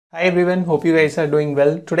Hi everyone, hope you guys are doing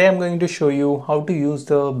well. Today I'm going to show you how to use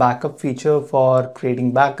the backup feature for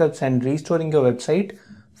creating backups and restoring your website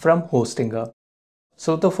from Hostinger.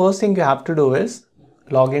 So the first thing you have to do is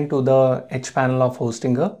log into the hPanel of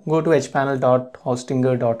Hostinger. Go to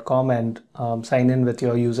hpanel.hostinger.com and sign in with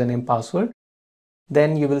your username password.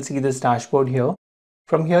 Then you will see this dashboard here.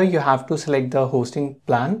 From here you have to select the hosting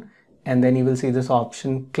plan and then you will see this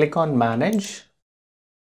option. Click on manage.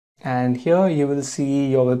 And here you will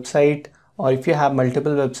see your website, or if you have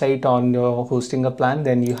multiple website on your Hostinger plan,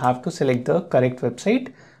 then you have to select the correct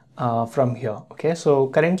website from here. Okay, so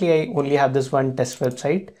currently I only have this one test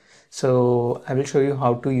website, so I will show you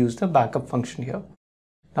how to use the backup function here.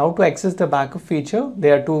 Now to access the backup feature,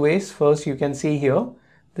 there are two ways. First, you can see here,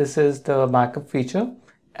 this is the backup feature,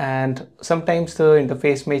 and sometimes the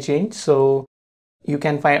interface may change, so you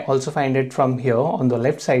can also find it from here on the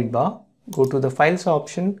left sidebar. Go to the files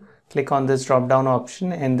option, click on this drop down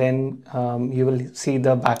option, and then you will see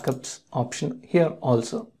the backups option here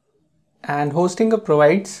also. And Hostinger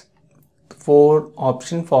provides 4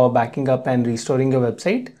 options for backing up and restoring your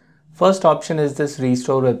website. First option is this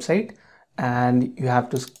restore website, and you have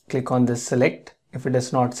to click on this select. If it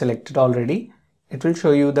is not selected already, it will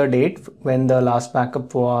show you the date when the last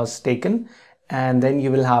backup was taken, and then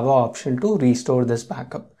you will have an option to restore this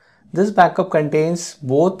backup. This backup contains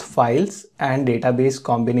both files and database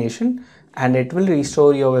combination, and it will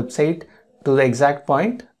restore your website to the exact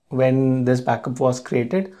point when this backup was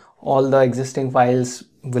created. All the existing files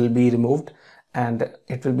will be removed and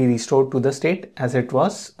it will be restored to the state as it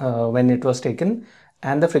was when it was taken.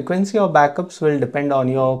 And the frequency of backups will depend on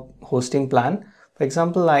your hosting plan. For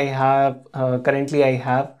example, I have currently I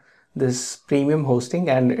have this premium hosting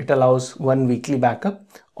and it allows 1 weekly backup,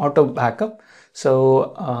 auto backup.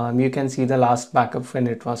 So you can see the last backup when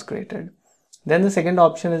it was created. Then the second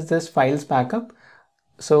option is this files backup.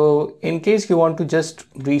 So in case you want to just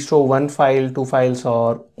restore 1 file, 2 files,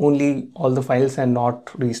 or only all the files and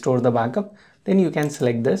not restore the backup, then you can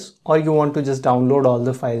select this. Or you want to just download all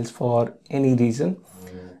the files for any reason.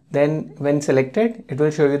 Then when selected, it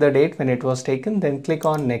will show you the date when it was taken. Then click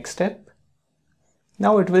on next step.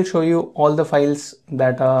 Now it will show you all the files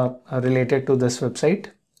that are related to this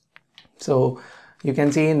website. So you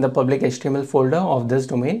can see in the public HTML folder of this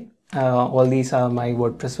domain, all these are my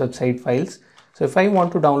WordPress website files. So if I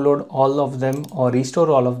want to download all of them or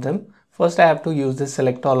restore all of them, first I have to use this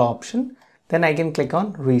select all option. Then I can click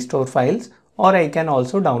on restore files, or I can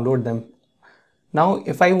also download them. Now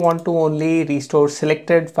if I want to only restore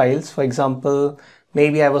selected files, for example,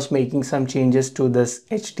 maybe I was making some changes to this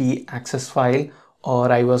HD access file,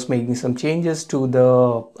 or I was making some changes to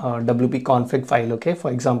the WP config file, okay,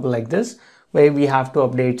 for example like this, where we have to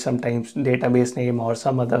update sometimes database name or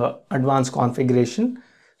some other advanced configuration.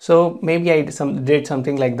 So maybe I did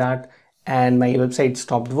something like that and my website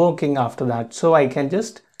stopped working after that. So I can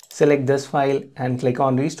just select this file and click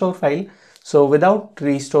on restore file. So without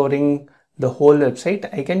restoring the whole website,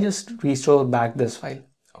 I can just restore back this file.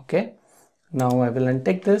 Okay, now I will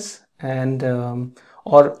untick this, and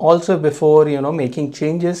or also before making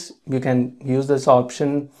changes, you can use this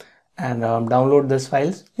option and download these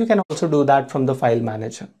files. You can also do that from the file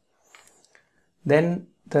manager. Then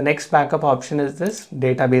the next backup option is this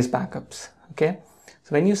database backups. Okay, so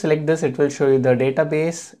when you select this, it will show you the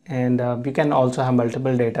database, and you can also have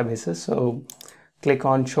multiple databases. So click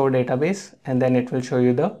on show database and then it will show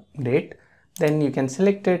you the date. Then you can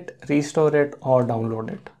select it, restore it, or download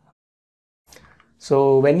it.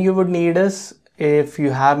 So when you would need is if you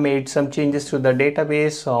have made some changes to the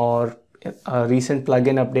database, or a recent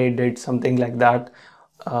plugin update did something like that,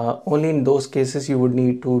 only in those cases you would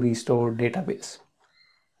need to restore database.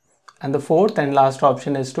 And the fourth and last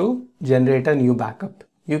option is to generate a new backup.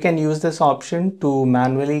 You can use this option to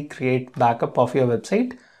manually create backup of your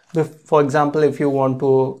website. For example, if you want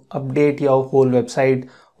to update your whole website,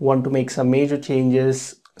 want to make some major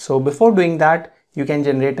changes, so before doing that, you can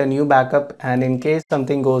generate a new backup, and in case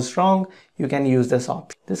something goes wrong, you can use this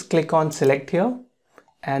option. Just click on select here,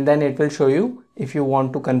 and then it will show you if you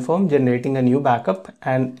want to confirm generating a new backup.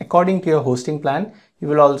 And according to your hosting plan, you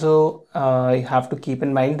will also have to keep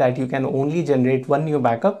in mind that you can only generate 1 new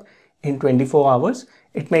backup in 24 hours.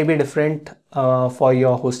 It may be different for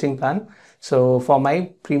your hosting plan. So for my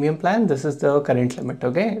premium plan, this is the current limit.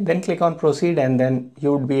 Okay, then click on proceed, and then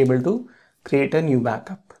you would be able to create a new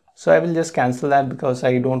backup. So I will just cancel that because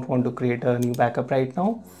I don't want to create a new backup right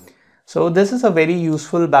now. So this is a very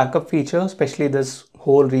useful backup feature, especially this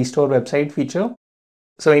whole restore website feature.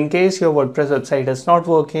 So in case your WordPress website is not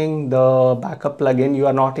working, the backup plugin, you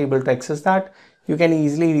are not able to access that, you can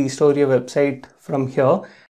easily restore your website from here.